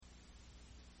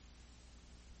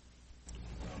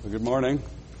Well, good morning.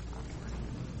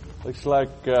 Looks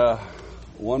like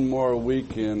one more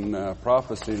week in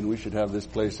prophecy and we should have this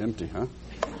place empty, huh?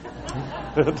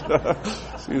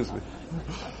 Excuse me.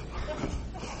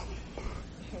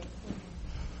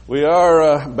 We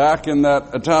are back in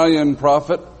that Italian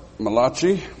prophet,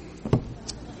 Malachi.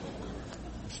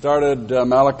 Started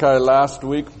Malachi last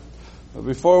week. But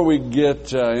before we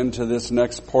get into this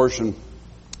next portion,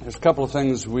 there's a couple of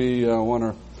things we want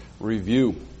to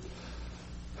review.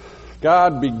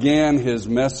 God began His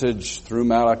message through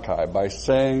Malachi by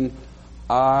saying,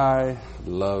 I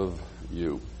love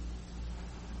you.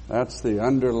 That's the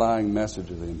underlying message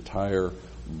of the entire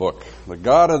book. The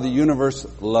God of the universe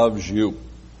loves you.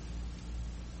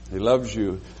 He loves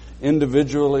you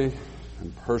individually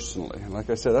and personally. And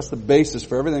like I said, that's the basis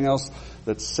for everything else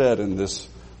that's said in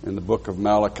the book of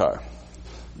Malachi.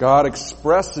 God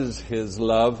expresses His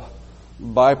love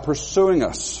by pursuing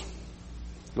us.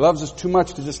 He loves us too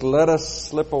much to just let us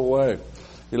slip away.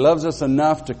 He loves us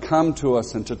enough to come to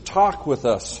us and to talk with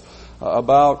us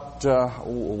about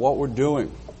what we're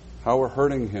doing, how we're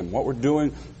hurting Him, what we're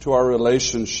doing to our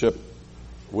relationship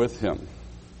with Him.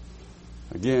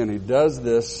 Again, He does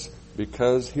this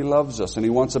because He loves us and He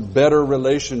wants a better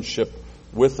relationship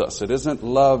with us. It isn't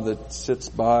love that sits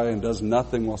by and does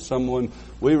nothing while someone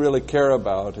we really care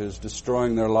about is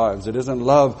destroying their lives. It isn't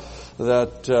love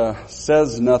that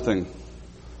says nothing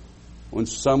when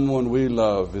someone we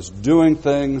love is doing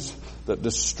things that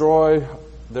destroy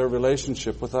their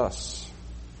relationship with us.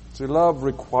 See, love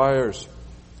requires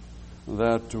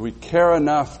that we care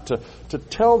enough to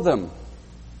tell them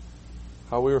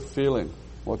how we are feeling,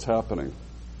 what's happening.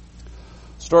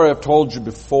 Story I've told you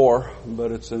before,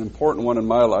 but it's an important one in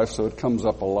my life, so it comes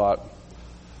up a lot.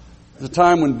 There's a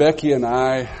time when Becky and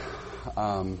I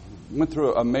went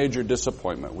through a major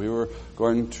disappointment. We were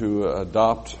going to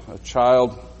adopt a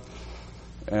child,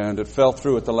 and it fell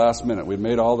through at the last minute. We'd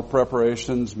made all the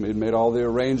preparations, we'd made all the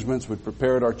arrangements, we'd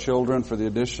prepared our children for the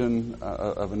addition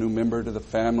of a new member to the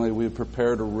family. We had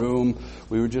prepared a room.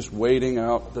 We were just waiting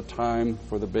out the time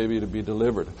for the baby to be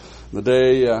delivered. The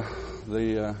day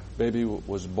the baby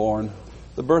was born,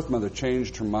 the birth mother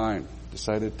changed her mind,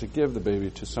 decided to give the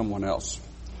baby to someone else.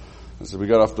 As we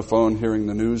got off the phone hearing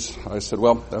the news, I said,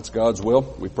 well, that's God's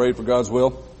will. We prayed for God's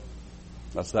will.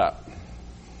 That's that.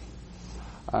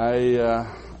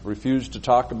 I refused to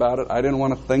talk about it. I didn't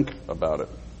want to think about it.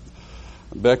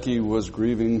 Becky was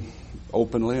grieving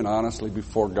openly and honestly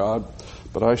before God,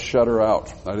 but I shut her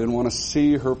out. I didn't want to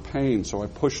see her pain, so I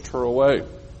pushed her away.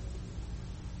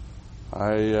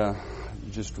 I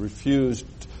just refused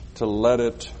to let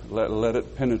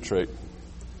it penetrate.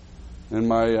 In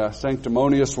my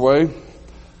sanctimonious way,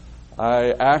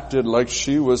 I acted like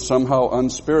she was somehow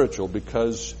unspiritual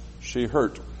because she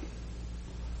hurt.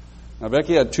 Now,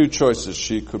 Becky had two choices.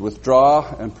 She could withdraw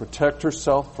and protect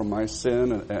herself from my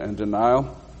sin and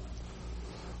denial,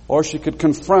 or she could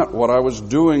confront what I was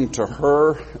doing to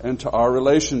her and to our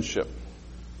relationship.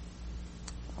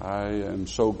 I am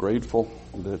so grateful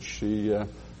that she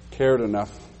cared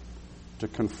enough to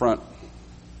confront.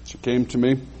 She came to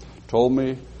me, told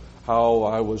me how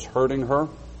I was hurting her,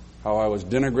 how I was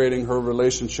denigrating her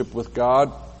relationship with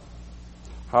God,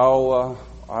 how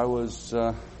I was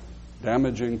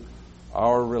damaging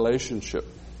our relationship,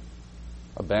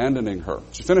 abandoning her.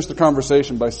 She finished the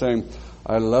conversation by saying,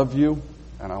 I love you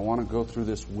and I want to go through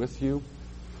this with you,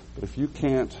 but if you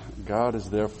can't, God is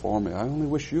there for me. I only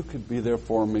wish you could be there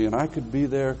for me and I could be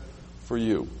there for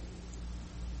you.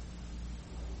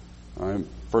 My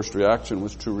first reaction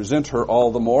was to resent her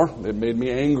all the more. It made me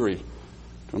angry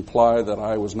to imply that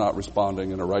I was not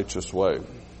responding in a righteous way.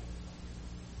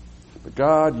 But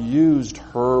God used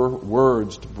her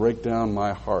words to break down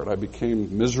my heart. I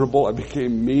became miserable. I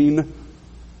became mean.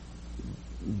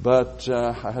 But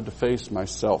I had to face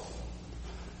myself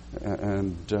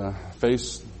and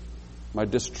face my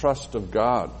distrust of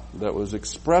God that was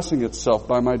expressing itself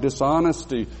by my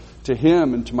dishonesty to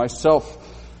Him and to myself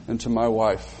and to my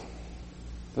wife.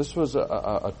 This was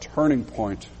a turning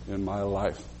point in my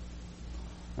life.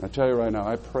 And I tell you right now,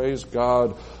 I praise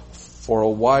God for a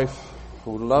wife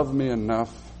who loved me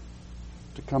enough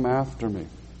to come after me.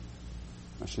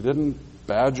 Now, she didn't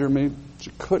badger me. She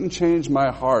couldn't change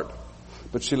my heart.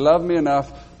 But she loved me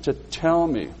enough to tell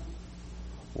me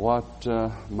what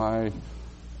my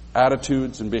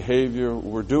attitudes and behavior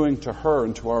were doing to her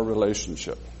and to our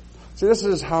relationship. See, this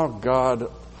is how God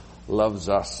loves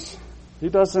us. He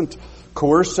doesn't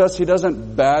coerce us. He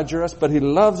doesn't badger us, but He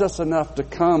loves us enough to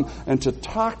come and to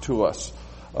talk to us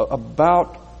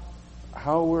about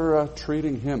how we're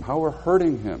treating Him, how we're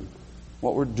hurting Him,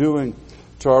 what we're doing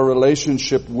to our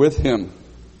relationship with Him.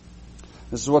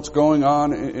 This is what's going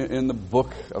on in the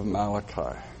book of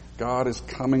Malachi. God is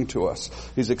coming to us.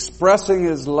 He's expressing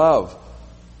His love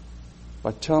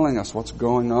by telling us what's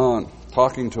going on,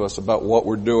 talking to us about what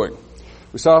we're doing.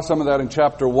 We saw some of that in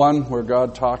chapter 1, where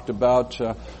God talked about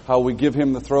how we give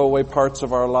Him the throwaway parts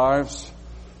of our lives.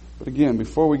 But again,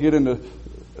 before we get into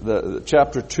the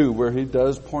chapter 2, where He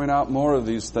does point out more of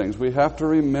these things, we have to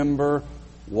remember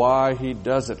why He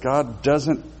does it. God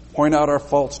doesn't point out our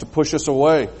faults to push us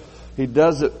away. He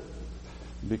does it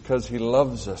because He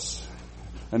loves us,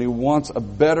 and He wants a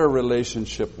better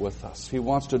relationship with us. He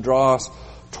wants to draw us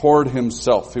toward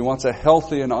Himself. He wants a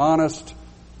healthy and honest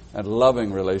and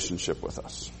loving relationship with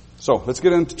us. So, let's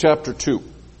get into chapter 2.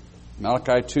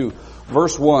 Malachi 2,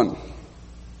 verse 1.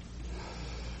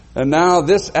 And now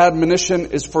this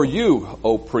admonition is for you,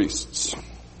 O priests.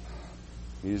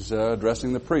 He's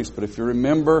addressing the priests. But if you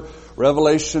remember,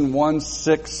 Revelation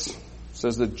 1:6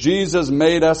 says that Jesus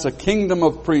made us a kingdom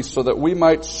of priests so that we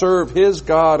might serve His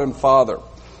God and Father.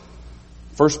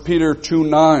 1 Peter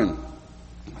 2:9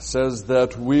 says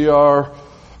that we are,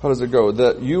 how does it go?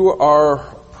 That you are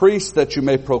priests that you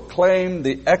may proclaim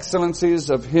the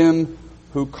excellencies of Him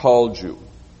who called you.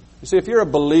 You see, if you're a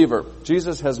believer,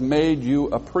 Jesus has made you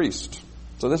a priest.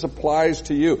 So this applies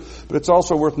to you. But it's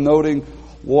also worth noting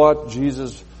what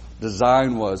Jesus'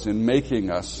 design was in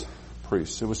making us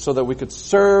priests. It was so that we could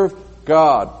serve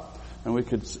God and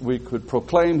we could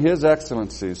proclaim His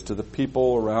excellencies to the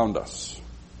people around us.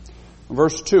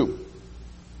 Verse 2.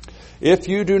 If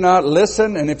you do not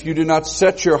listen and if you do not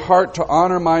set your heart to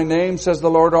honor my name, says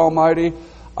the Lord Almighty,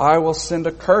 I will send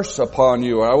a curse upon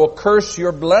you. I will curse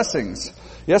your blessings.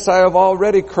 Yes, I have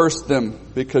already cursed them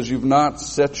because you've not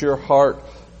set your heart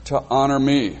to honor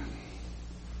me. It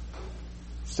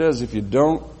says if you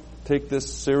don't take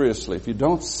this seriously, if you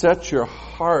don't set your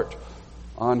heart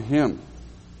on Him,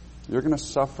 you're going to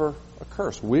suffer a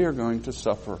curse. We are going to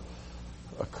suffer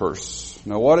a curse.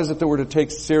 Now, what is it that we're to take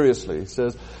seriously? It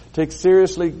says, take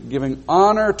seriously giving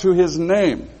honor to His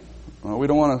name. Well, we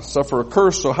don't want to suffer a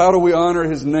curse, so how do we honor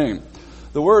His name?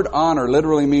 The word honor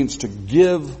literally means to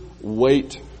give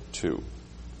weight to.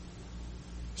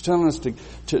 He's telling us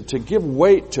to give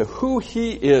weight to who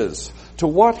He is, to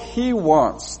what He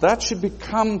wants. That should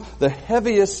become the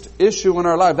heaviest issue in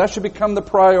our life. That should become the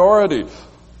priority.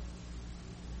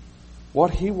 What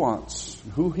He wants,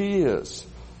 who He is.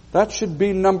 That should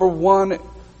be number one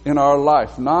in our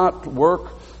life. Not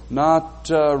work, not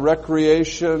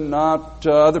recreation, not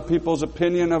other people's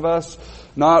opinion of us,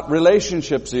 not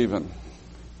relationships even.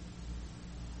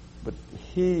 But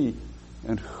He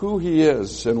and who He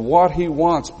is and what He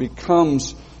wants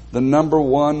becomes the number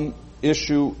one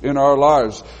issue in our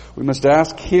lives. We must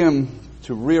ask Him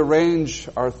to rearrange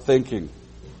our thinking,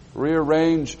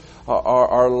 rearrange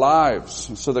our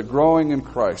lives so that growing in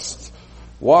Christ,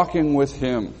 walking with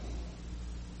Him,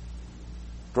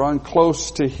 drawing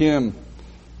close to Him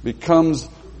becomes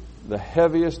the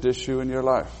heaviest issue in your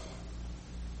life.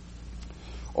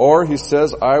 Or He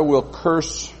says, I will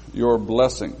curse your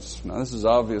blessings. Now this is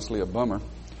obviously a bummer,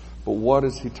 but what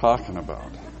is He talking about?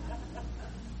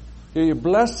 Your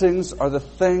blessings are the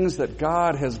things that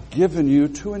God has given you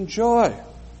to enjoy.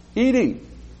 Eating,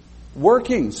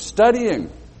 working, studying,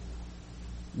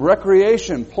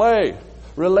 recreation, play,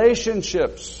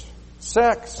 relationships,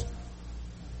 sex,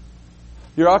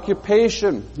 your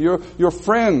occupation, your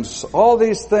friends, all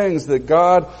these things that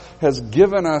God has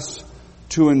given us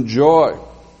to enjoy.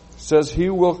 It says He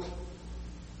will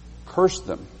curse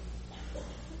them.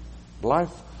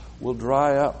 Life will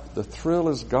dry up. The thrill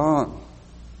is gone.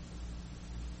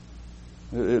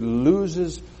 It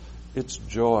loses its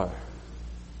joy.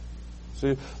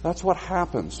 See, that's what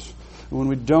happens when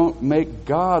we don't make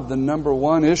God the number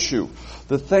one issue.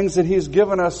 The things that He's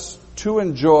given us to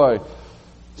enjoy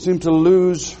seem to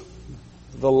lose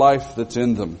the life that's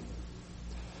in them.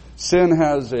 Sin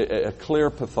has a clear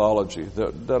pathology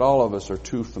that all of us are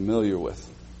too familiar with.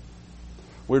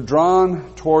 We're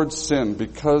drawn towards sin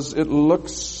because it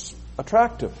looks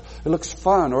attractive. It looks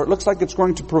fun, or it looks like it's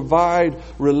going to provide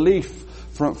relief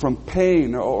from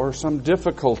pain or some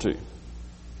difficulty.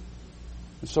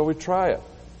 And so we try it.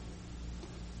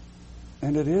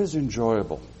 And it is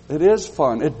enjoyable. It is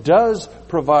fun. It does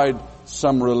provide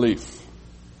some relief.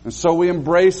 And so we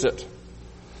embrace it.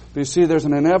 But you see, there's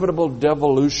an inevitable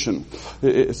devolution.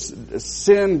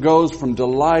 Sin goes from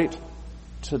delight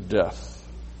to death.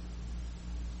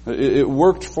 It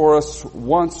worked for us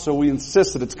once, so we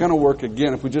insist that it's going to work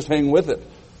again if we just hang with it.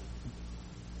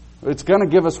 It's going to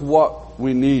give us what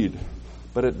we need,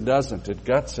 but it doesn't. It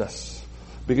guts us.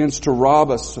 It begins to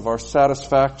rob us of our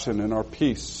satisfaction and our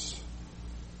peace.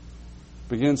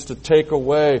 begins to take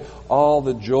away all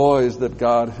the joys that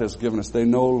God has given us. They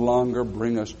no longer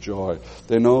bring us joy.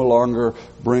 They no longer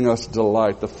bring us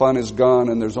delight. The fun is gone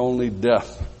and there's only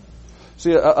death.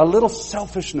 See, a little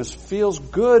selfishness feels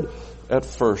good at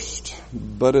first,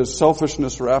 but as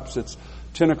selfishness wraps its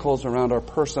tentacles around our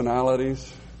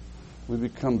personalities, we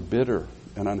become bitter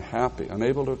and unhappy,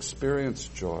 unable to experience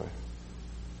joy.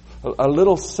 A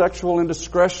little sexual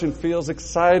indiscretion feels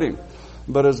exciting,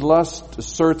 but as lust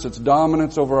asserts its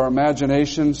dominance over our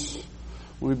imaginations,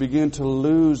 we begin to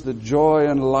lose the joy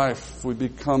in life. We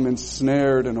become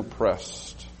ensnared and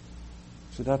oppressed.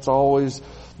 See, that's always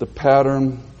the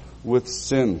pattern with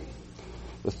sin.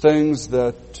 The things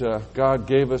that God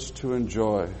gave us to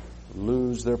enjoy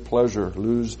lose their pleasure,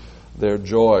 lose their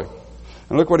joy.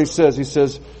 And look what he says. He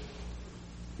says,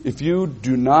 if you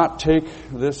do not take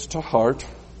this to heart,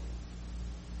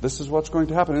 this is what's going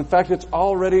to happen. In fact, it's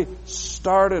already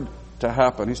started to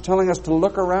happen. He's telling us to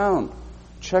look around,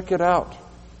 check it out.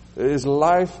 Is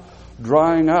life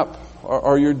drying up?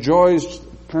 Are your joys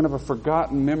kind of a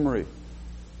forgotten memory?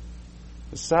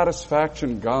 Is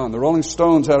satisfaction gone? The Rolling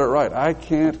Stones had it right. I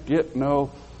can't get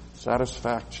no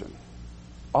satisfaction.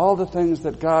 All the things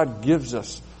that God gives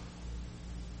us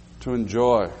to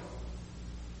enjoy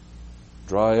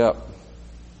dry up,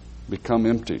 become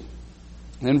empty.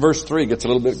 In verse 3, it gets a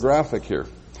little bit graphic here.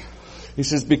 He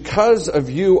says, because of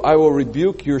you I will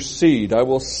rebuke your seed. I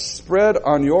will spread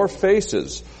on your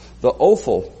faces the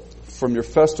offal from your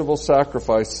festival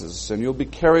sacrifices, and you'll be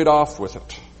carried off with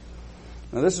it.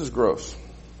 Now this is gross.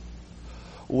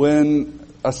 When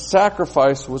a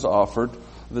sacrifice was offered,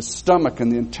 the stomach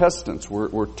and the intestines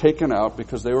were taken out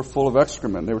because they were full of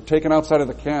excrement. They were taken outside of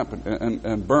the camp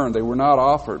and burned. They were not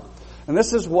offered. And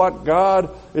this is what God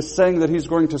is saying that He's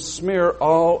going to smear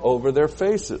all over their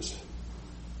faces.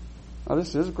 Now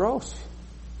this is gross.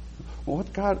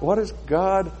 What is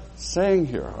God saying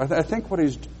here? I think what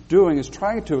He's doing is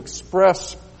trying to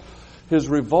express His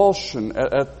revulsion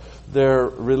at their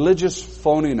religious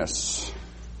phoniness.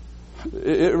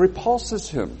 It repulses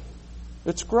Him.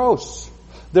 It's gross.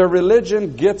 Their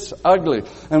religion gets ugly.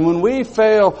 And when we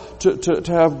fail to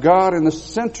have God in the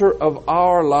center of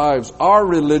our lives, our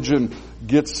religion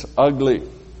gets ugly,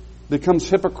 becomes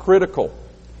hypocritical.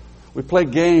 We play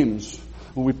games.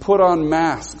 We put on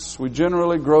masks. We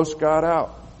generally gross God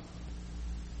out.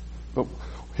 But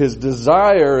His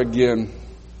desire, again,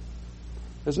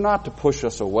 is not to push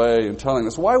us away and telling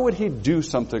us, why would He do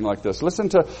something like this? Listen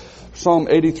to Psalm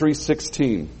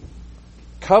 83:16.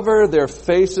 Cover their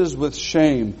faces with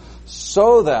shame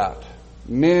so that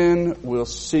men will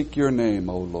seek your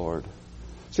name, O Lord.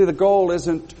 See, the goal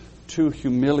isn't to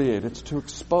humiliate. It's to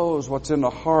expose what's in the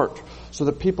heart so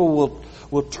that people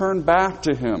will turn back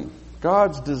to Him.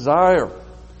 God's desire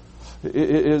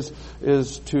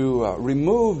is to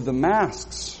remove the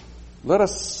masks. Let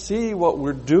us see what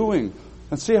we're doing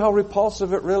and see how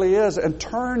repulsive it really is and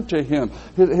turn to Him.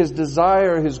 His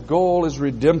desire, His goal is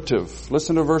redemptive.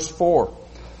 Listen to verse 4.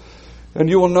 And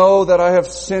you will know that I have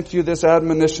sent you this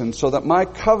admonition so that my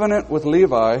covenant with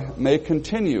Levi may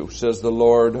continue, says the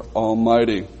Lord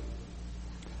Almighty.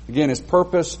 Again, His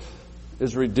purpose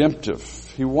is redemptive.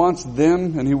 He wants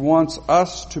them and He wants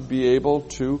us to be able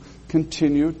to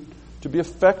continue to be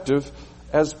effective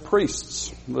as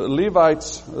priests. The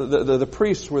Levites, the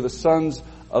priests were the sons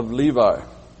of Levi.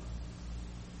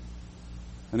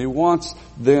 And He wants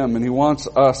them and He wants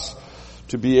us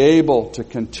to be able to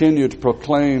continue to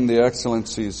proclaim the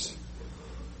excellencies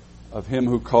of Him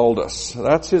who called us.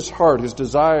 That's His heart. His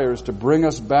desire is to bring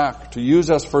us back, to use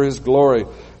us for His glory.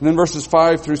 And then verses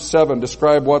 5 through 7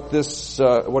 describe what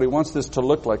He wants this to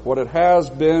look like, what it has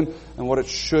been and what it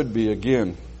should be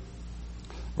again.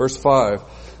 Verse 5,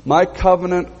 my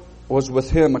covenant was with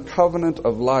him, a covenant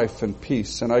of life and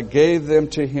peace, and I gave them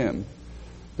to him.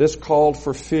 This called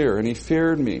for fear, and he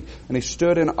feared me, and he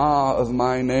stood in awe of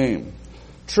my name.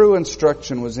 True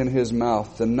instruction was in his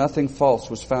mouth, and nothing false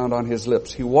was found on his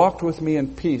lips. He walked with me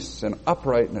in peace and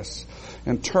uprightness,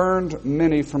 and turned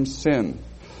many from sin.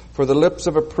 For the lips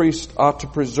of a priest ought to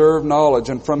preserve knowledge,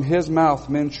 and from his mouth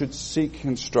men should seek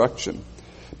instruction,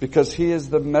 because he is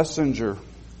the messenger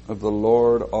of the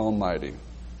Lord Almighty.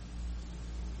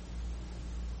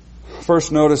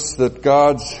 First, notice that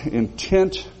God's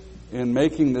intent in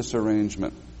making this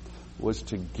arrangement was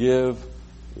to give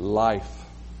life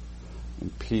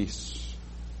and peace.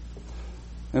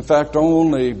 In fact,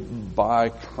 only by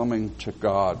coming to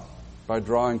God, by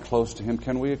drawing close to Him,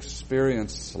 can we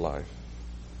experience life.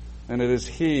 And it is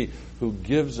He who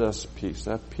gives us peace,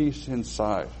 that peace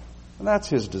inside. And that's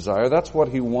His desire. That's what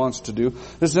He wants to do.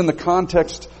 This is in the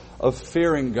context of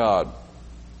fearing God.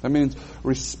 That means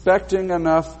respecting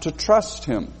enough to trust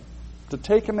Him, to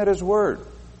take Him at His word,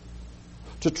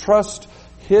 to trust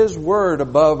His word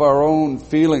above our own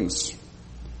feelings,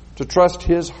 to trust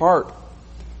His heart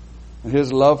and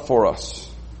His love for us,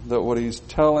 that what He's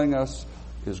telling us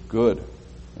is good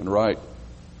and right.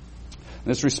 And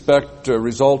this respect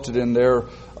resulted in their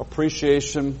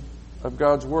appreciation of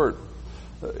God's word.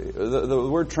 The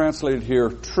word translated here,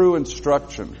 true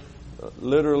instruction,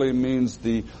 literally means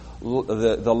the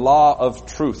law of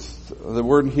truth. The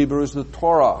word in Hebrew is the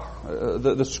Torah,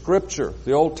 the Scripture,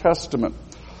 the Old Testament.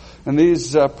 And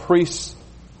these priests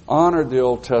honored the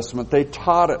Old Testament. They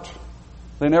taught it.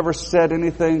 They never said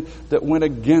anything that went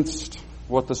against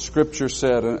what the Scripture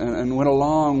said and went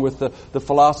along with the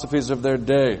philosophies of their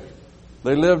day.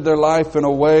 They lived their life in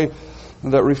a way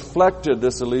that reflected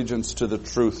this allegiance to the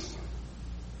truth.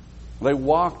 They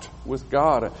walked with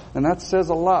God, and that says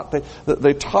a lot.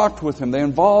 They talked with Him. They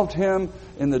involved Him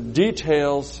in the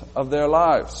details of their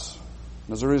lives.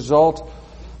 As a result,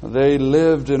 they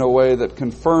lived in a way that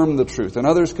confirmed the truth, and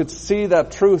others could see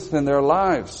that truth in their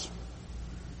lives.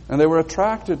 And they were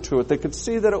attracted to it. They could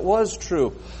see that it was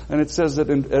true. And it says that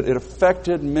it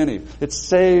affected many. It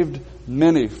saved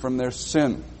many from their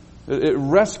sin. It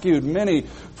rescued many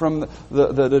from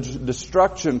the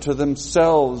destruction to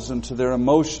themselves and to their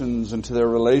emotions and to their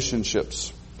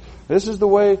relationships. This is the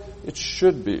way it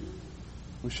should be.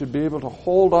 We should be able to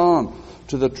hold on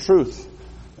to the truth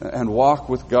and walk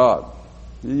with God.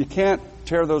 You can't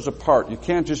tear those apart. You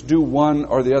can't just do one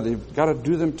or the other. You've got to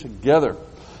do them together.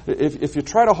 If you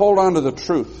try to hold on to the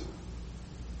truth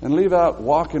and leave out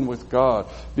walking with God,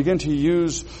 begin to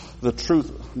use the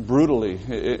truth brutally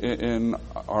in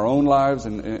our own lives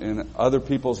and in other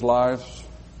people's lives,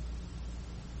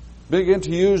 begin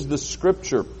to use the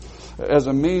Scripture as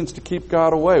a means to keep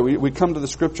God away. We come to the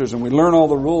Scriptures and we learn all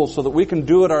the rules so that we can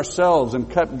do it ourselves and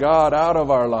cut God out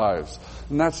of our lives.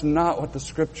 And that's not what the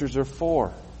Scriptures are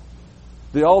for.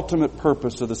 The ultimate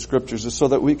purpose of the Scriptures is so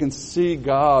that we can see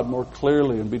God more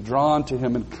clearly and be drawn to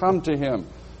Him and come to Him.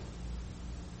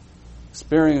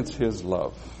 Experience His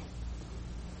love.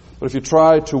 But if you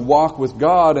try to walk with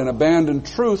God and abandon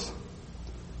truth,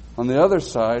 on the other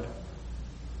side,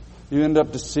 you end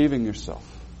up deceiving yourself.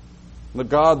 The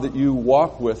God that you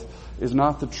walk with is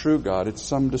not the true God. It's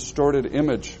some distorted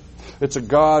image. It's a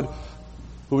God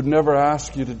who would never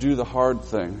ask you to do the hard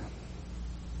thing,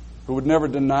 who would never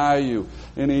deny you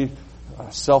any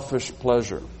selfish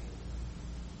pleasure.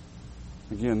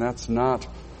 Again, that's not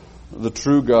the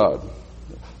true God.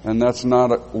 And that's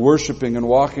not worshiping and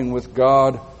walking with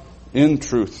God in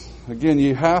truth. Again,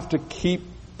 you have to keep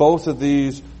both of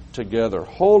these together,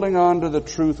 holding on to the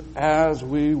truth as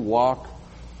we walk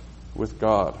with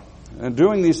God. And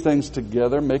doing these things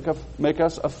together make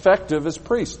us effective as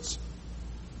priests.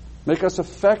 Make us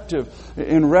effective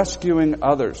in rescuing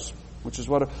others, which is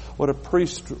what a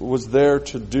priest was there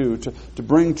to do, to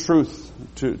bring truth,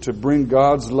 to bring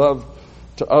God's love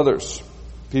to others.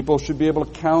 People should be able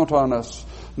to count on us,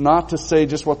 not to say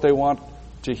just what they want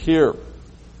to hear.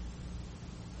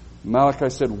 Malachi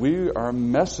said, we are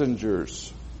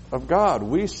messengers of God.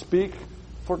 We speak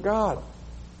for God.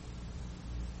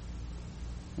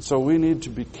 And so we need to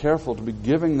be careful to be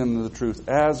giving them the truth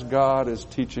as God is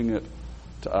teaching it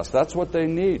to us. That's what they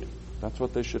need. That's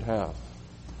what they should have.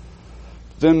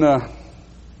 Then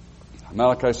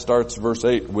Malachi starts verse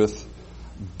 8 with,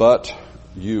 but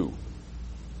you.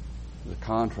 There's a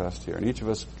contrast here. And each of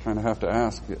us kind of have to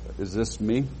ask, is this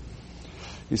me?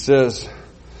 He says,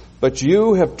 but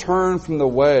you have turned from the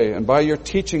way, and by your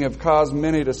teaching have caused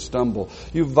many to stumble.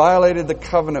 You violated the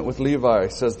covenant with Levi,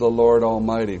 says the Lord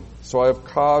Almighty. So I have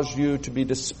caused you to be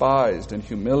despised and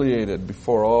humiliated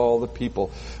before all the people,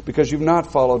 because you've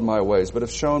not followed my ways, but have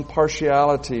shown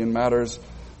partiality in matters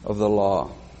of the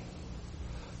law.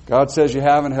 God says you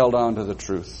haven't held on to the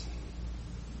truth.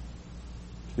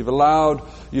 You've allowed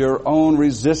your own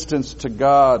resistance to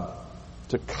God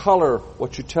to color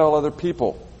what you tell other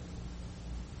people.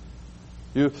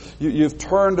 You've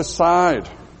turned aside,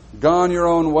 gone your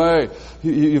own way.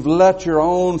 You've let your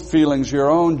own feelings,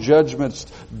 your own judgments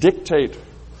dictate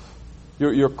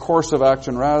your course of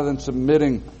action rather than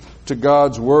submitting to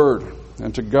God's Word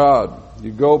and to God.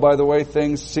 You go by the way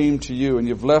things seem to you, and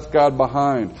you've left God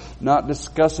behind, not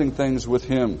discussing things with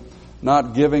Him,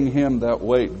 not giving Him that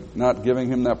weight, not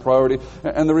giving Him that priority.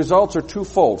 And the results are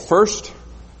twofold. First,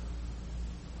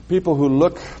 people who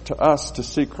look to us to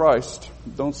see Christ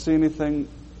don't see anything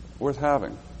worth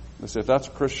having. They say, if that's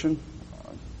a Christian,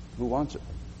 who wants it?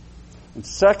 And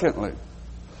secondly,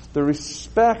 the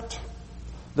respect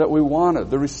that we wanted,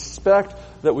 the respect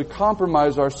that we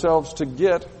compromise ourselves to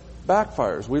get,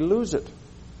 backfires. We lose it.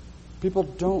 People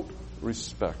don't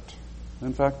respect.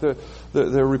 In fact,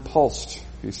 they're repulsed,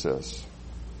 he says.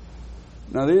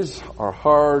 Now, these are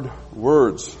hard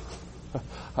words.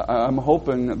 I'm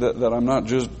hoping that I'm not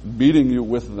just beating you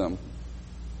with them.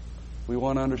 We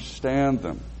want to understand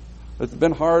them. It's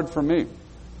been hard for me.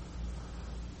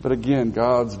 But again,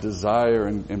 God's desire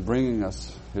in bringing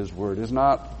us His Word is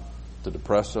not to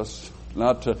depress us,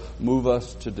 not to move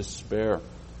us to despair,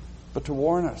 but to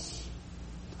warn us.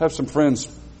 I have some friends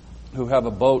who have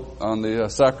a boat on the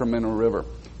Sacramento River.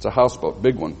 It's a houseboat,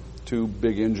 big one, 2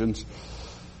 big engines.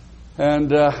 And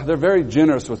they're very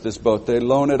generous with this boat. They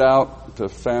loan it out to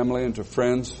family and to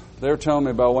friends. They were telling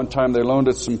me about one time they loaned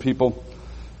it to some people.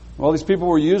 While these people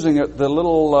were using it, the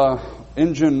little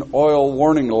engine oil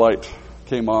warning light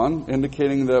came on,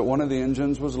 indicating that one of the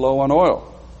engines was low on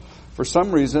oil. For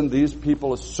some reason, these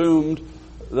people assumed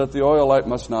that the oil light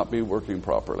must not be working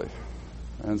properly.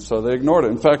 And so they ignored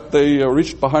it. In fact, they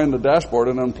reached behind the dashboard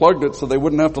and unplugged it so they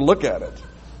wouldn't have to look at it.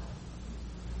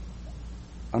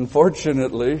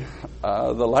 Unfortunately,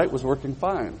 the light was working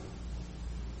fine.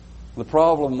 The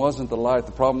problem wasn't the light.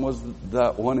 The problem was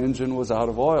that one engine was out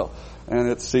of oil. And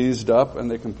it seized up and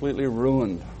they completely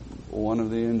ruined one of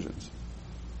the engines.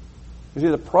 You see,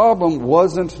 the problem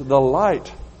wasn't the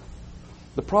light.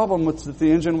 The problem was that the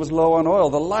engine was low on oil.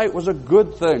 The light was a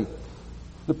good thing.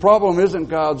 The problem isn't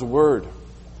God's Word.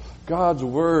 God's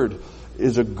Word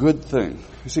is a good thing.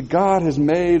 You see, God has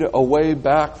made a way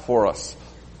back for us.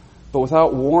 But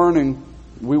without warning,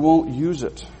 we won't use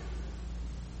it.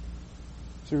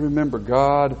 See, remember,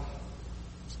 God's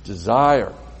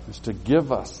desire is to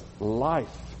give us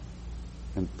life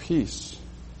and peace.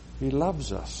 He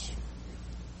loves us.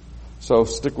 So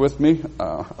stick with me.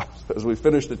 As we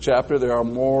finish the chapter, there are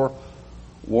more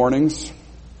warnings.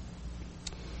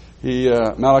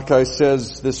 Malachi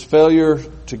says this failure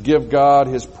to give God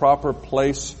His proper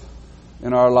place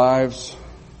in our lives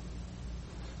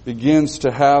begins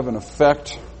to have an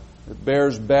effect. It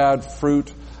bears bad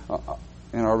fruit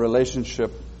in our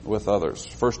relationship with others.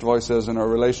 First of all, he says in our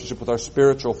relationship with our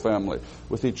spiritual family,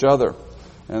 with each other,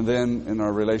 and then in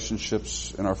our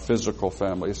relationships in our physical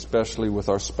family, especially with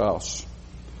our spouse.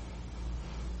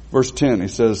 Verse 10, he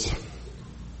says,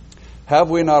 "Have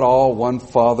we not all one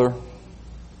Father?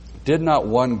 Did not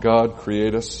one God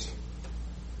create us?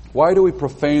 Why do we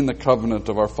profane the covenant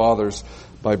of our fathers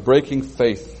by breaking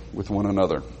faith with one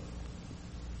another?"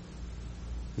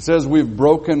 He says we've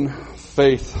broken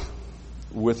faith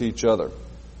with each other.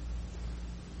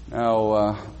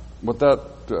 Now, what that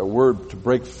word to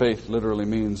break faith literally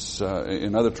means,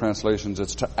 in other translations,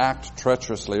 it's to act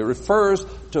treacherously. It refers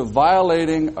to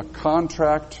violating a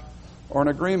contract or an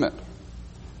agreement.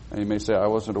 And you may say, I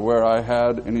wasn't aware I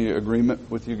had any agreement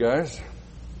with you guys.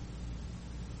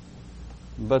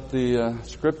 But the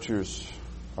Scriptures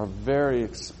are very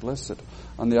explicit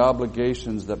on the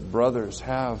obligations that brothers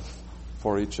have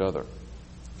for each other.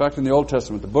 In fact, in the Old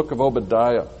Testament, the book of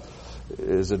Obadiah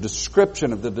is a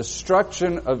description of the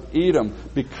destruction of Edom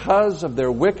because of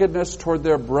their wickedness toward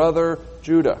their brother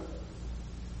Judah.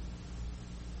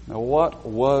 Now, what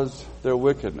was their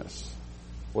wickedness?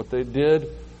 What they did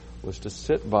was to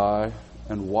sit by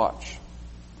and watch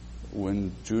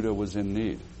when Judah was in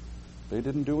need. They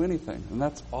didn't do anything, and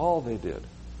that's all they did.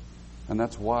 And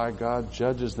that's why God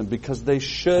judges them, because they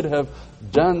should have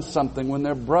done something when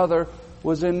their brother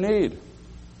was in need.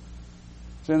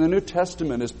 See, and the New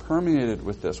Testament is permeated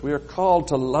with this. We are called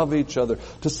to love each other,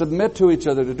 to submit to each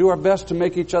other, to do our best to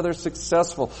make each other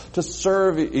successful, to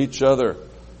serve each other,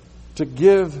 to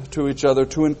give to each other,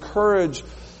 to encourage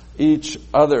each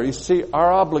other. You see,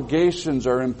 our obligations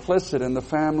are implicit in the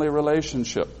family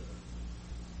relationship.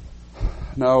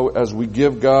 Now, as we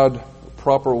give God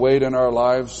proper weight in our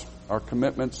lives, our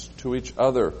commitments to each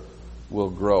other will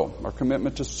grow. Our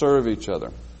commitment to serve each other.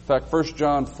 In fact, 1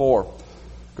 John 4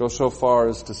 goes so far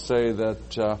as to say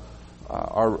that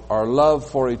our love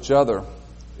for each other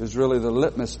is really the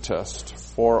litmus test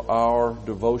for our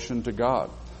devotion to God.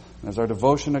 And as our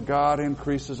devotion to God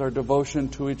increases, our devotion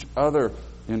to each other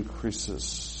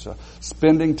increases.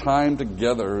 Spending time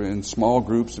together in small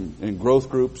groups, in growth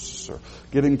groups, or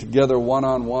getting together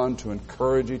one-on-one to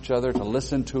encourage each other, to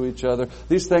listen to each other.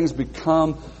 These things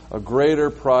become a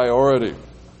greater priority.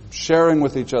 Sharing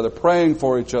with each other, praying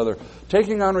for each other,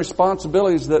 taking on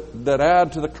responsibilities that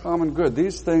add to the common good.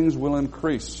 These things will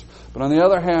increase. But on the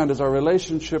other hand, as our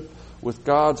relationship with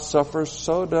God suffers,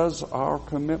 so does our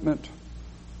commitment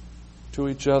to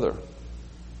each other.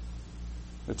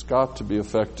 It's got to be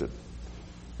affected.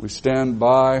 We stand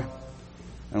by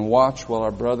and watch while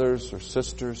our brothers or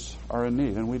sisters are in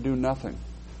need, and we do nothing.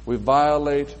 We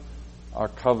violate our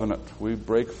covenant. We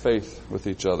break faith with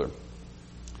each other.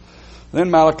 Then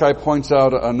Malachi points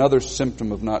out another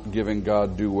symptom of not giving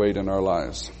God due weight in our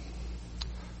lives.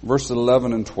 Verse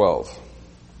 11 and 12.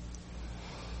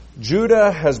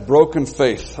 Judah has broken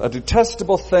faith. A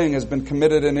detestable thing has been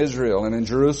committed in Israel and in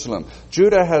Jerusalem.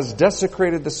 Judah has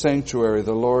desecrated the sanctuary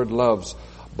the Lord loves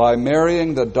by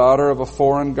marrying the daughter of a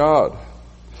foreign god.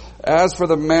 As for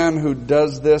the man who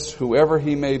does this, whoever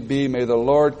he may be, may the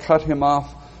Lord cut him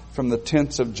off from the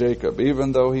tents of Jacob,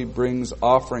 even though he brings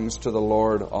offerings to the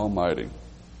Lord Almighty.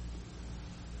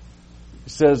 He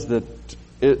says that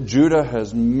Judah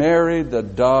has married the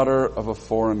daughter of a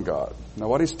foreign god. Now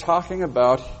what he's talking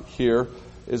about here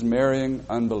is marrying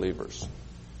unbelievers.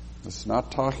 It's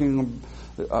not talking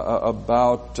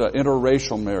about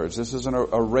interracial marriage. This isn't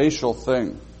a racial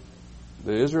thing.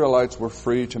 The Israelites were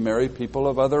free to marry people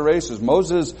of other races.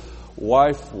 Moses'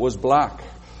 wife was black.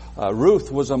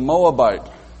 Ruth was a Moabite.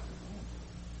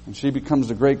 And she becomes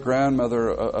the great-grandmother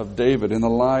of David in the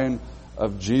line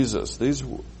of Jesus. These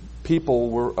people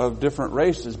were of different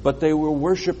races, but they were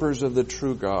worshipers of the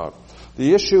true God.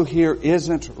 The issue here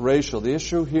isn't racial. The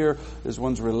issue here is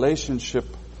one's relationship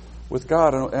with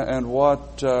God. And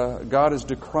what God is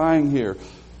decrying here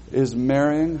is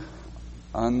marrying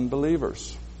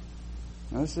unbelievers.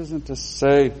 Now, this isn't to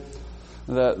say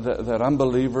that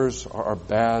unbelievers are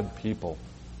bad people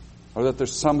or that they're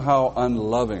somehow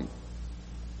unloving.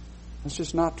 That's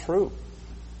just not true.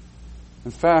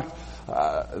 In fact,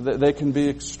 they can be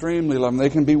extremely loving. They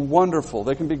can be wonderful.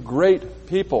 They can be great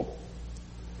people.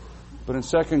 But in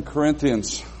 2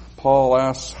 Corinthians, Paul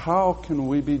asks, how can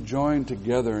we be joined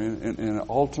together in an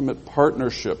ultimate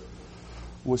partnership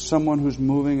with someone who's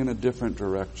moving in a different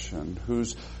direction,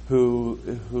 whose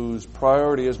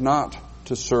priority is not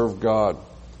to serve God,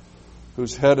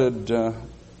 who's headed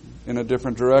in a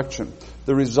different direction?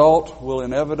 The result will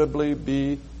inevitably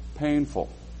be painful.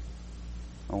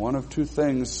 Now, one of two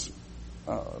things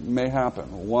may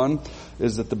happen. One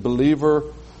is that the believer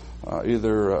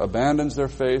either abandons their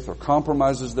faith or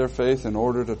compromises their faith in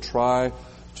order to try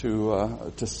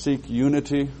to seek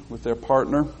unity with their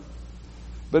partner.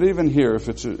 But even here, if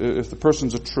the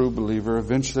person's a true believer,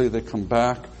 eventually they come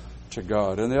back to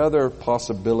God. And the other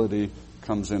possibility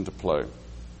comes into play,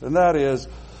 and that is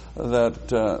that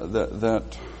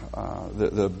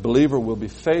the believer will be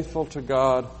faithful to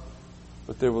God,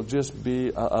 but there will just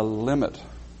be a limit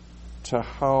to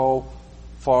how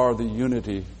far the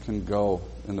unity can go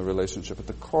in the relationship. At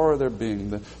the core of their being,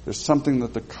 there's something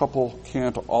that the couple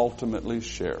can't ultimately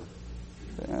share.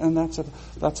 And that's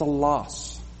a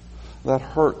loss. That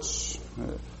hurts.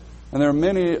 And there are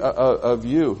many of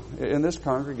you in this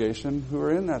congregation who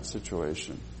are in that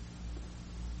situation.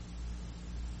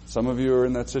 Some of you are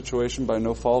in that situation by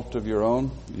no fault of your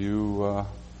own.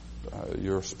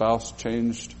 Your spouse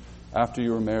changed after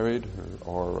you were married,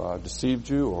 or deceived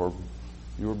you, or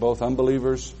you were both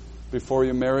unbelievers before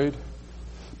you married.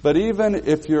 But even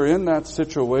if you're in that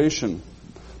situation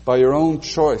by your own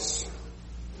choice,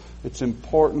 it's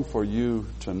important for you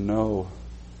to know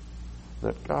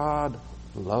that God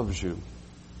loves you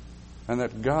and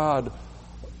that God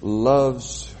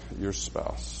loves your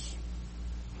spouse,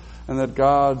 and that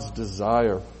God's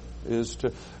desire is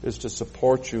to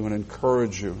support you and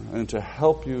encourage you and to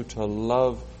help you to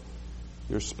love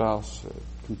your spouse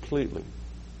completely.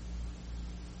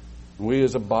 We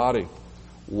as a body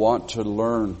want to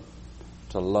learn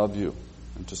to love you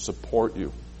and to support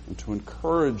you and to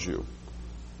encourage you.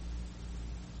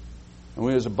 And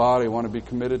we as a body want to be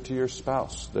committed to your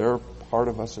spouse. They're part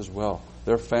of us as well.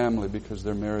 They're family because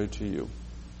they're married to you.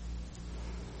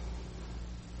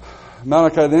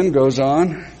 Malachi then goes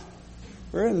on.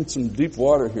 We're in some deep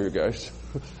water here, guys.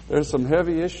 There's some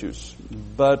heavy issues.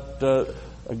 But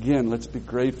again, let's be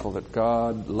grateful that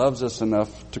God loves us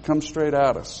enough to come straight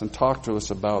at us and talk to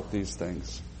us about these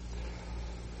things.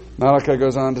 Malachi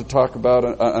goes on to talk about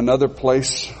another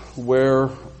place where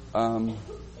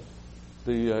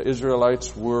the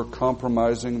Israelites were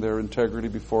compromising their integrity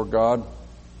before God.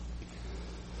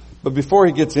 But before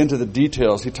he gets into the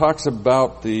details, he talks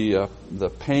about the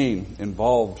pain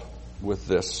involved with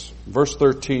this. Verse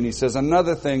 13, he says,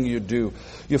 another thing you do,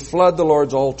 you flood the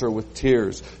Lord's altar with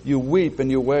tears. You weep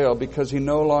and you wail because he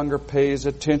no longer pays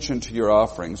attention to your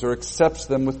offerings or accepts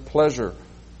them with pleasure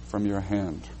from your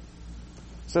hand.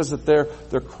 It says that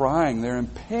they're crying, they're in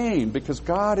pain because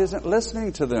God isn't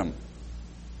listening to them.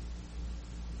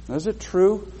 Now, is it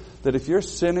true that if you're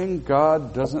sinning,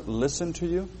 God doesn't listen to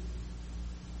you?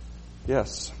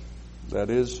 Yes,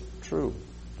 that is true.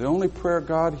 The only prayer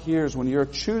God hears when you're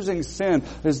choosing sin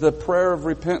is the prayer of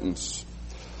repentance.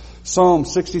 Psalm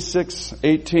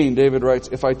 66:18, David writes,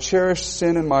 if I cherish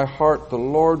sin in my heart, the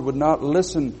Lord would not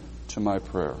listen to my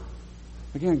prayer.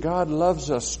 Again, God loves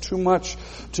us too much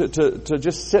to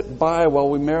just sit by while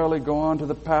we merrily go on to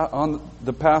the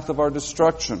path of our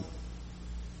destruction.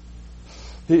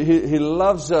 He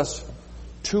loves us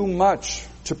too much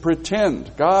to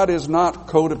pretend. God is not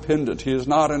codependent. He is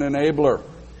not an enabler.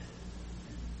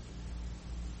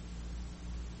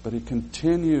 But He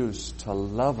continues to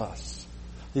love us.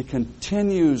 He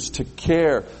continues to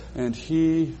care, and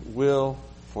He will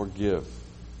forgive.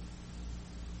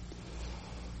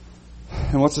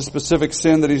 And what's the specific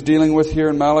sin that He's dealing with here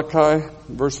in Malachi?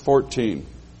 Verse 14.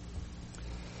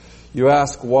 You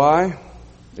ask why?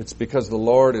 It's because the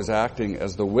Lord is acting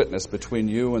as the witness between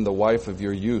you and the wife of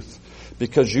your youth,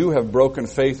 because you have broken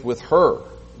faith with her.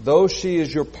 Though she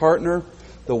is your partner,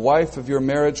 the wife of your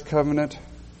marriage covenant,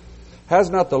 has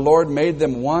not the Lord made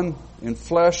them one in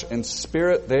flesh and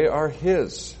spirit? They are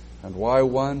His. And why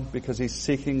one? Because He's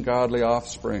seeking godly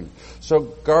offspring. So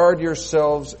guard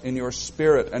yourselves in your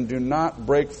spirit and do not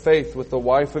break faith with the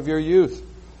wife of your youth.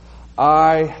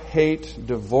 I hate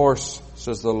divorce,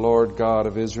 says the Lord God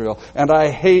of Israel, and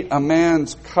I hate a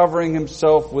man's covering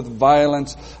himself with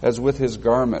violence as with his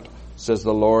garment, says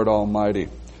the Lord Almighty.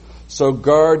 So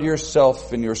guard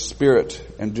yourself in your spirit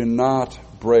and do not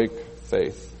break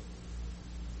faith.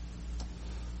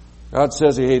 God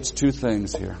says He hates two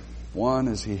things here. One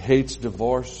is He hates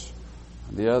divorce.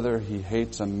 And the other, He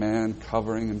hates a man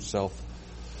covering himself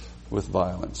with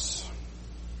violence.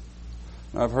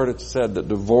 Now, I've heard it said that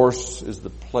divorce is the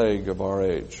plague of our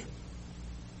age.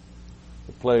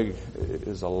 The plague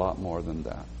is a lot more than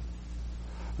that.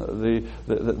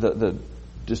 The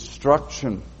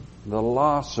destruction, the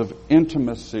loss of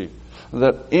intimacy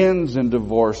that ends in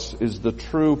divorce is the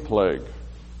true plague.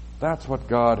 That's what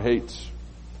God hates.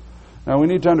 Now, we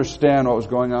need to understand what was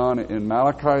going on in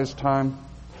Malachi's time,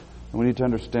 and we need to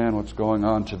understand what's going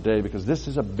on today, because this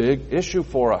is a big issue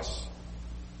for us.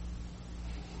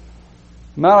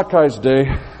 In Malachi's day,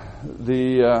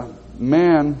 the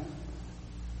man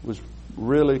was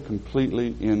really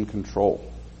completely in control.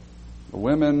 The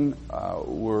women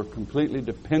were completely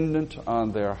dependent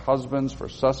on their husbands for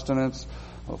sustenance,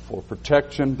 for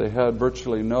protection. They had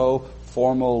virtually no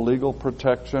formal legal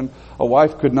protection. A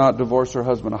wife could not divorce her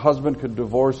husband. A husband could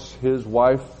divorce his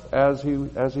wife as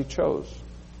he chose.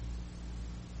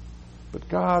 But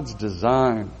God's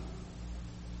design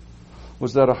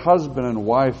was that a husband and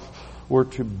wife were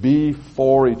to be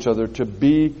for each other, to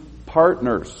be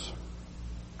partners,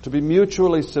 to be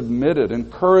mutually submitted,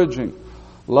 encouraging,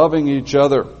 loving each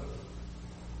other,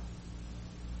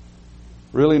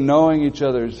 really knowing each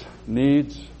other's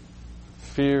needs,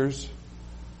 fears,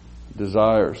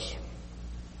 desires.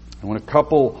 And when a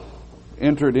couple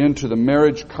entered into the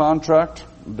marriage contract,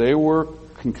 they were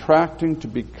contracting to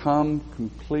become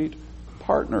complete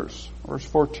partners. Verse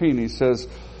 14, he says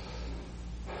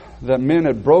that men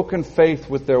had broken faith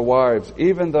with their wives,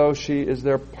 even though she is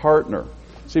their partner.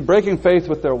 See, breaking faith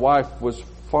with their wife was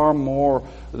far more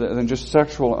than just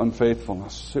sexual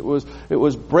unfaithfulness. It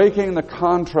was breaking the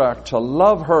contract to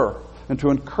love her and to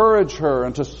encourage her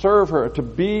and to serve her, to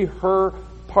be her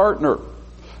partner.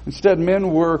 Instead,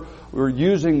 men were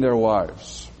using their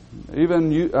wives,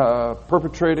 even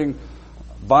perpetrating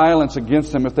violence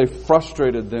against them if they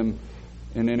frustrated them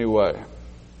in any way.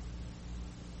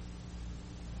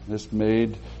 This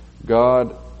made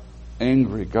God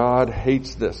angry. God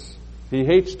hates this. He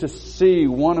hates to see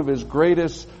one of His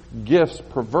greatest gifts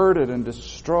perverted and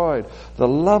destroyed, the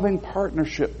loving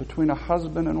partnership between a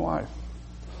husband and wife.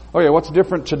 Okay, what's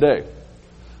different today?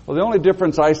 Well, the only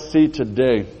difference I see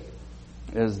today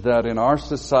is that in our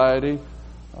society,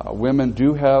 women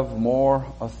do have more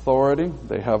authority.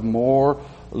 They have more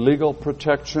legal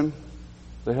protection.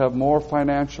 They have more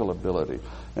financial ability.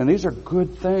 And these are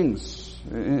good things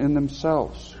in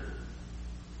themselves.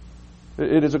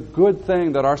 It is a good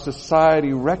thing that our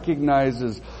society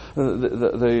recognizes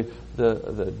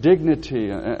the dignity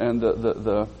and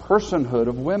the personhood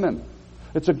of women.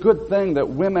 It's a good thing that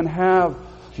women have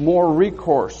more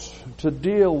recourse to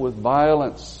deal with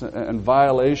violence and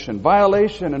violation.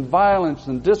 Violation and violence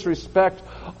and disrespect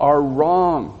are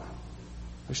wrong.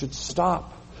 They should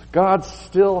stop. God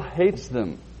still hates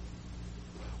them.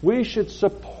 We should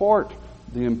support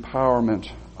the empowerment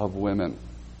of women.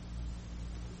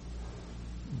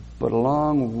 But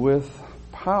along with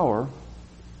power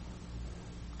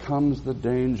comes the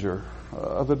danger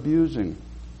of abusing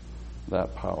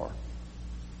that power.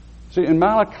 See, in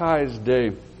Malachi's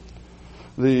day,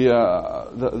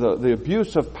 the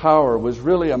abuse of power was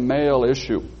really a male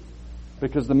issue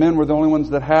because the men were the only ones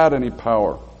that had any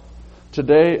power.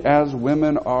 Today, as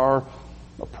women are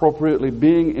appropriately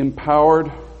being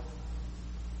empowered,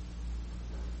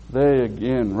 they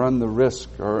again run the risk,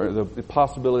 or the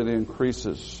possibility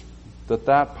increases,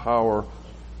 that power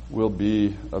will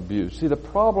be abused. See, the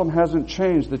problem hasn't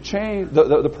changed.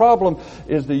 The problem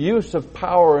is the use of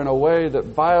power in a way that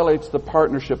violates the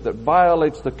partnership, that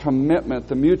violates the commitment,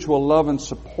 the mutual love and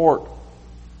support.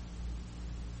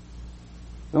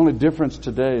 The only difference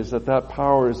today is that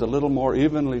power is a little more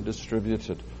evenly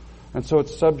distributed. And so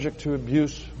it's subject to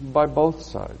abuse by both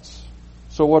sides.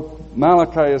 So what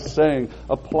Malachi is saying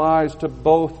applies to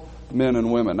both men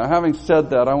and women. Now, having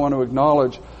said that, I want to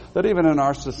acknowledge that even in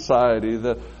our society,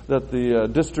 that the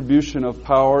distribution of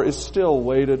power is still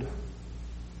weighted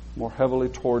more heavily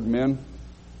toward men.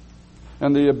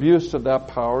 And the abuse of that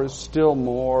power is still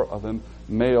more of a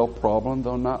male problem,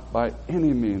 though not by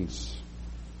any means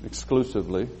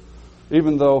exclusively.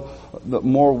 Even though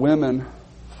more women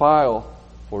file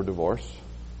for divorce.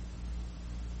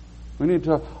 We need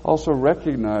to also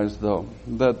recognize, though,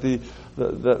 that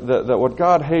that what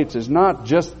God hates is not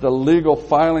just the legal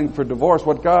filing for divorce.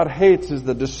 What God hates is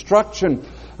the destruction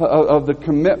of the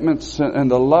commitments and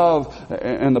the love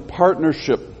and the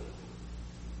partnership.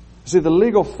 See, the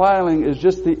legal filing is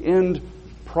just the end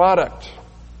product.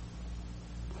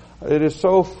 It is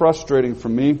so frustrating for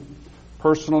me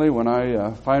personally when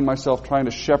I find myself trying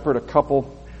to shepherd a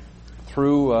couple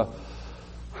through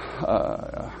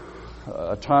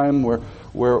a time where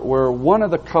one of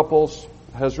the couples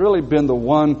has really been the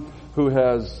one who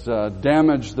has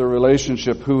damaged the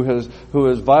relationship, who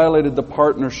has violated the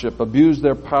partnership, abused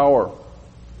their power.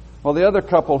 While the other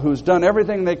couple who's done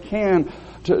everything they can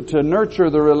to nurture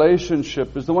the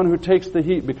relationship is the one who takes the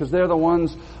heat because they're the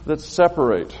ones that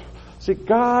separate. See,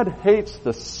 God hates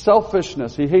the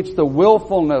selfishness. He hates the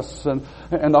willfulness and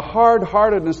the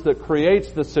hard-heartedness that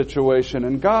creates the situation.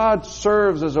 And God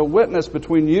serves as a witness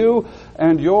between you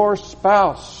and your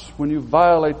spouse when you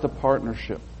violate the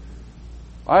partnership.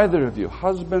 Either of you,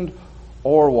 husband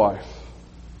or wife.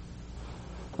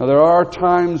 Now, there are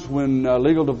times when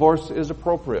legal divorce is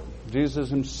appropriate. Jesus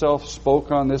himself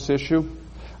spoke on this issue.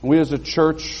 And we as a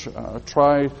church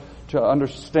try to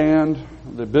understand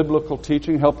the biblical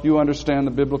teaching, help you understand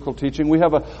the biblical teaching. We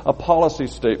have a policy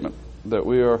statement that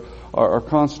we are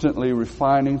constantly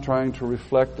refining, trying to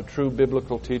reflect the true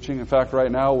biblical teaching. In fact, right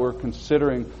now we're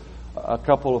considering a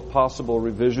couple of possible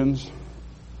revisions.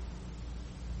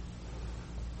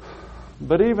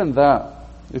 But even that,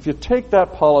 if you take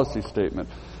that policy statement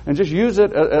and just use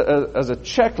it as a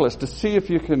checklist to see if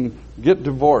you can get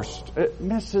divorced, it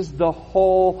misses the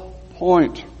whole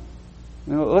point.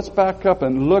 Let's back up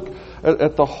and look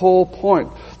at the whole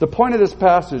point. The point of this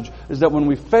passage is that when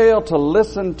we fail to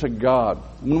listen to God,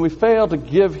 when we fail to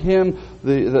give Him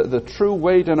the true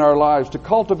weight in our lives, to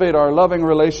cultivate our loving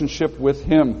relationship with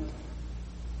Him,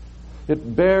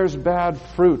 it bears bad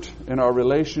fruit in our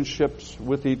relationships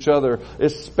with each other,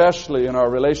 especially in our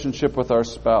relationship with our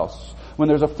spouse. When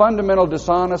there's a fundamental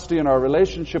dishonesty in our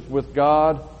relationship with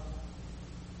God,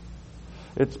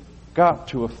 it's got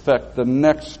to affect the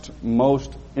next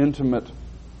most intimate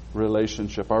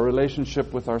relationship, our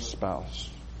relationship with our spouse.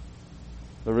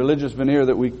 The religious veneer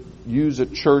that we use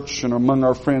at church and among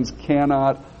our friends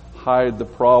cannot hide the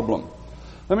problem.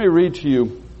 Let me read to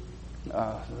you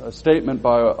a statement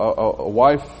by a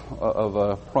wife of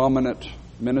a prominent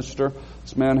minister.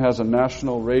 This man has a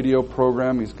national radio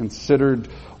program. He's considered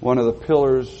one of the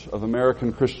pillars of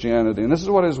American Christianity. And this is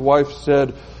what his wife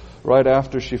said right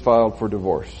after she filed for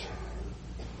divorce.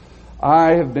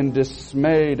 I have been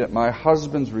dismayed at my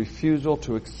husband's refusal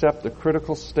to accept the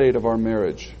critical state of our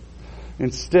marriage.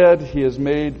 Instead, he has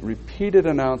made repeated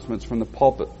announcements from the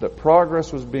pulpit that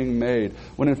progress was being made,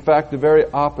 when in fact the very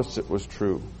opposite was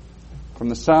true. From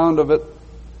the sound of it,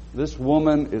 this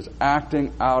woman is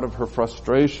acting out of her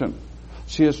frustration.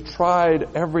 She has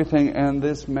tried everything, and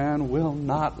this man will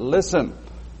not listen.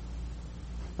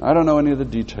 I don't know any of the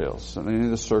details and any of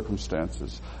the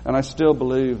circumstances. And I still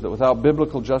believe that without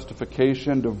biblical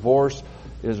justification, divorce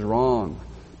is wrong.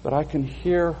 But I can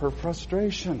hear her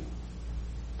frustration.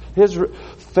 His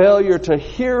failure to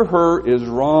hear her is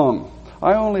wrong.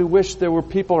 I only wish there were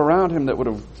people around him that would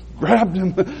have grabbed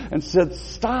him and said,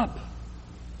 "Stop.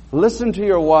 Listen to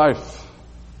your wife."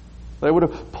 They would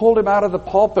have pulled him out of the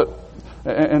pulpit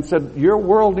and said, "Your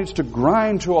world needs to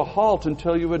grind to a halt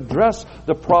until you address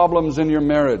the problems in your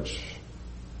marriage."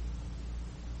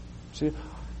 See,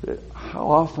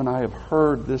 how often I have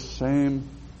heard this same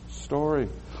story.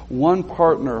 One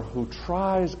partner who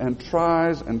tries and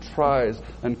tries and tries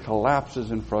and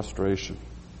collapses in frustration.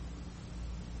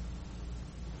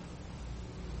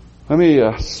 Let me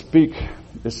speak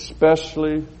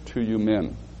especially to you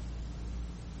men.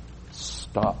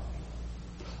 Stop.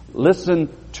 Listen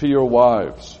to your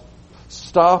wives.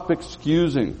 Stop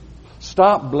excusing.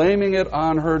 Stop blaming it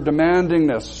on her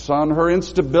demandingness, on her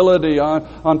instability, on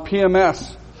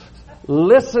PMS.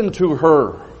 Listen to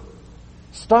her.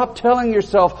 Stop telling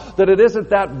yourself that it isn't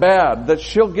that bad, that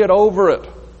she'll get over it.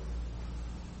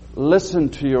 Listen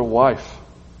to your wife.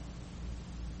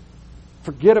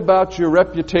 Forget about your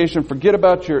reputation. Forget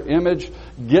about your image.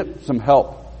 Get some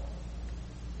help.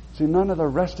 See, none of the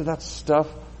rest of that stuff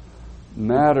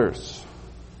matters.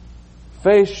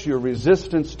 Face your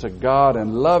resistance to God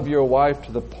and love your wife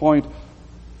to the point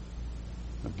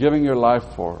of giving your life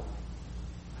for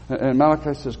her. And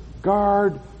Malachi says,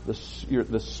 guard the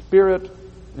spirit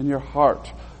in your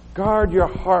heart. Guard your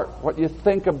heart, what you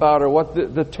think about her, what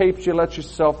the tapes you let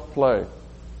yourself play.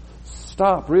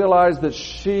 Stop. Realize that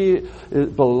she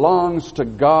belongs to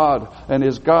God and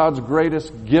is God's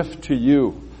greatest gift to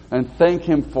you. And thank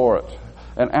Him for it.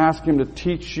 And ask Him to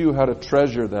teach you how to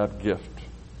treasure that gift.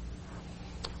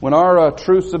 When our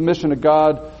true submission to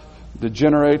God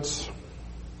degenerates,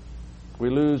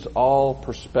 we lose all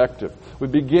perspective. We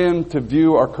begin to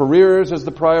view our careers as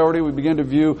the priority. We begin to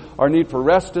view our need for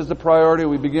rest as the priority.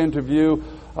 We begin to view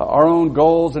our own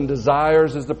goals and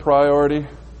desires as the priority. And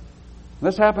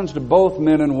this happens to both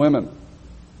men and women.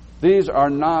 These are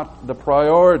not the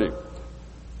priority.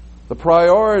 The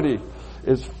priority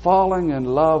is falling in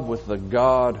love with the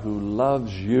God who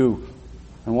loves you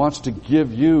and wants to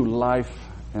give you life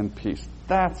and peace.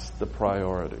 That's the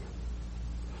priority.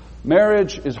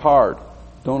 Marriage is hard.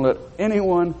 Don't let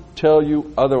anyone tell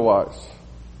you otherwise.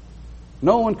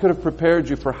 No one could have prepared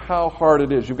you for how hard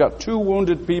it is. You've got two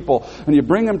wounded people, and you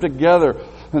bring them together,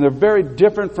 and they're very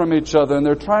different from each other, and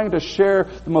they're trying to share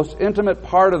the most intimate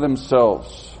part of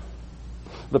themselves.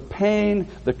 The pain,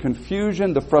 the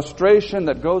confusion, the frustration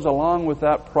that goes along with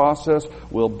that process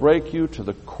will break you to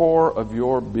the core of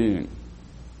your being.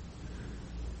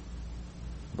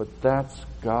 But that's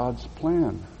God's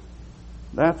plan.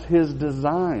 That's His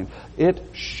design. It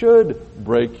should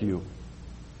break you.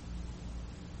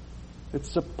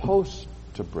 It's supposed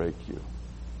to break you.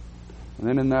 And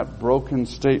then in that broken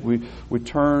state, we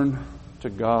turn to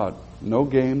God. No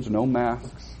games, no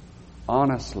masks.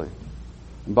 Honestly.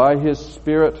 And by His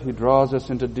Spirit, He draws us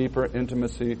into deeper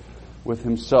intimacy with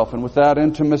Himself. And with that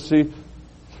intimacy,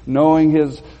 knowing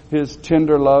His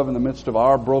tender love in the midst of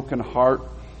our broken heart,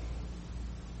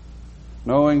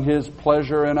 knowing His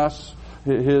pleasure in us,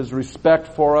 His respect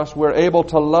for us, we're able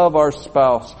to love our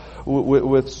spouse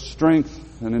with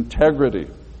strength and integrity.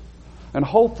 And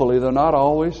hopefully, though not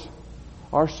always,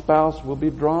 our spouse will be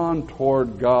drawn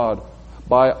toward God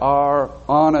by our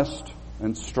honest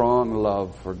and strong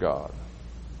love for God.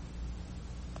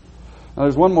 Now,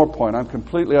 there's one more point. I'm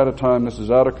completely out of time. This is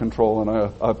out of control, and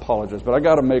I apologize. But I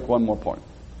got to make one more point.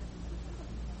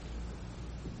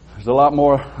 There's a lot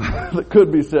more that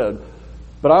could be said.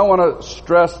 But I want to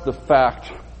stress the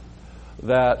fact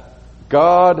that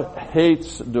God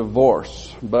hates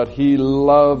divorce, but He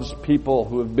loves people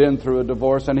who have been through a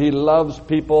divorce, and He loves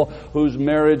people whose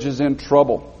marriage is in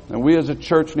trouble. And we as a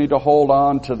church need to hold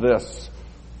on to this.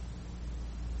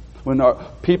 When our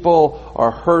people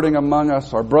are hurting among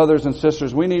us, our brothers and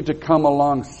sisters, we need to come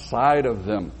alongside of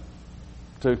them,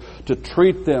 to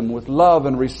treat them with love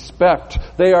and respect.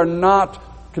 They are not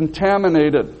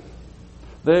contaminated.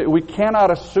 We cannot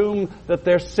assume that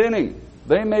they're sinning.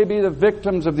 They may be the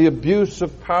victims of the abuse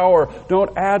of power.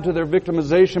 Don't add to their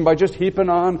victimization by just heaping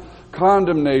on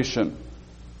condemnation.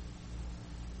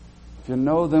 If you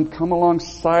know them, come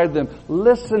alongside them.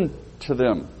 Listen to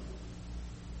them.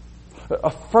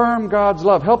 Affirm God's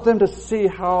love. Help them to see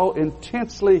how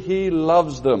intensely He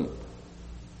loves them.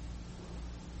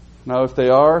 Now, if they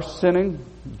are sinning,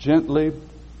 gently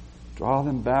draw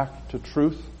them back to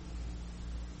truth.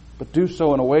 But do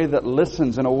so in a way that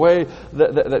listens, in a way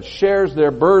that shares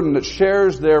their burden, that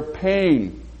shares their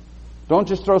pain. Don't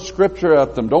just throw Scripture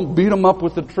at them. Don't beat them up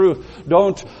with the truth.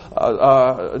 Don't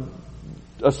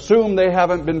assume they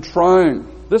haven't been trying.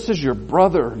 This is your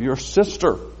brother, your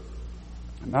sister.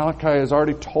 Malachi has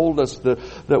already told us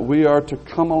that we are to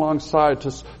come alongside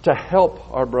to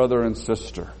help our brother and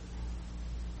sister.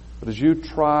 But as you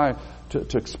try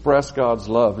to express God's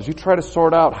love, as you try to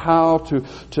sort out how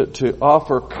to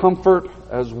offer comfort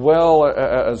as well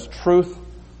as truth,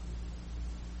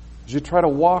 as you try to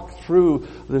walk through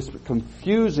this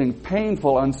confusing,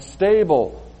 painful,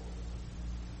 unstable,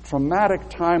 traumatic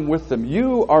time with them,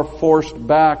 you are forced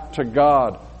back to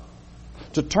God,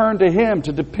 to turn to Him,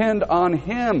 to depend on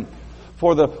Him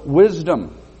for the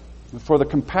wisdom, for the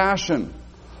compassion,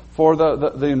 for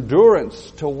the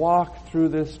endurance to walk through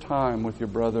this time with your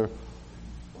brother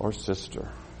or sister.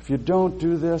 If you don't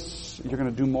do this, you're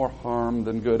going to do more harm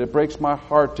than good. It breaks my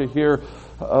heart to hear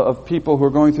of people who are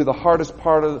going through the hardest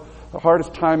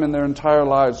time in their entire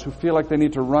lives, who feel like they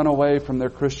need to run away from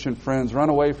their Christian friends, run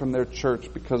away from their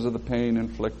church because of the pain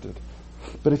inflicted.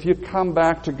 But if you come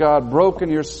back to God, broken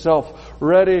yourself,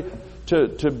 ready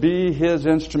to be His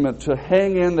instrument, to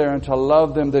hang in there and to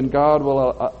love them, then God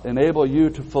will enable you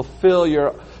to fulfill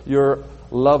your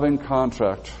loving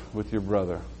contract with your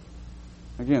brother.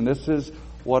 Again, this is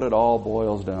what it all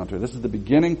boils down to. This is the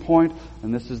beginning point,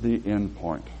 and this is the end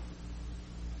point.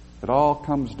 It all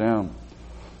comes down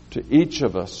to each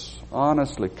of us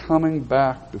honestly coming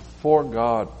back before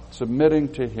God,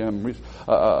 submitting to Him,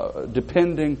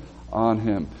 depending on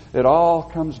Him. It all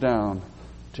comes down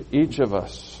to each of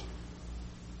us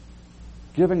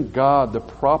giving God the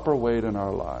proper weight in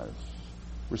our lives,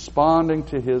 responding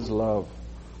to His love,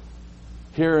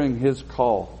 hearing His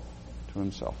call to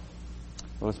Himself.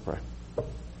 Let's pray.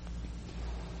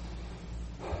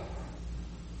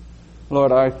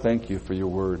 Lord, I thank You for Your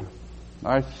word.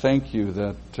 I thank You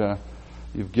that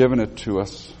You've given it to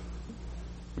us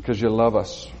because You love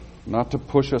us, not to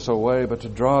push us away, but to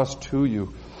draw us to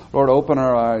You. Lord, open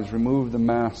our eyes, remove the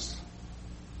masks.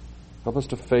 Help us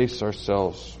to face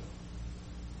ourselves,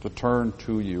 to turn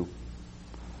to You.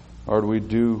 Lord, we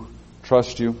do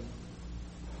trust You.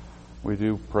 We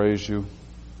do praise You.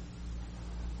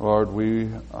 Lord,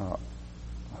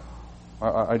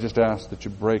 I just ask that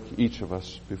You break each of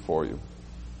us before You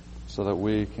so that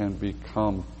we can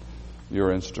become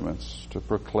Your instruments to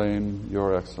proclaim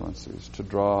Your excellencies, to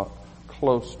draw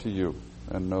close to You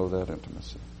and know that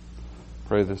intimacy.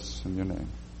 Pray this in Your name.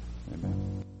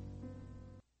 Amen.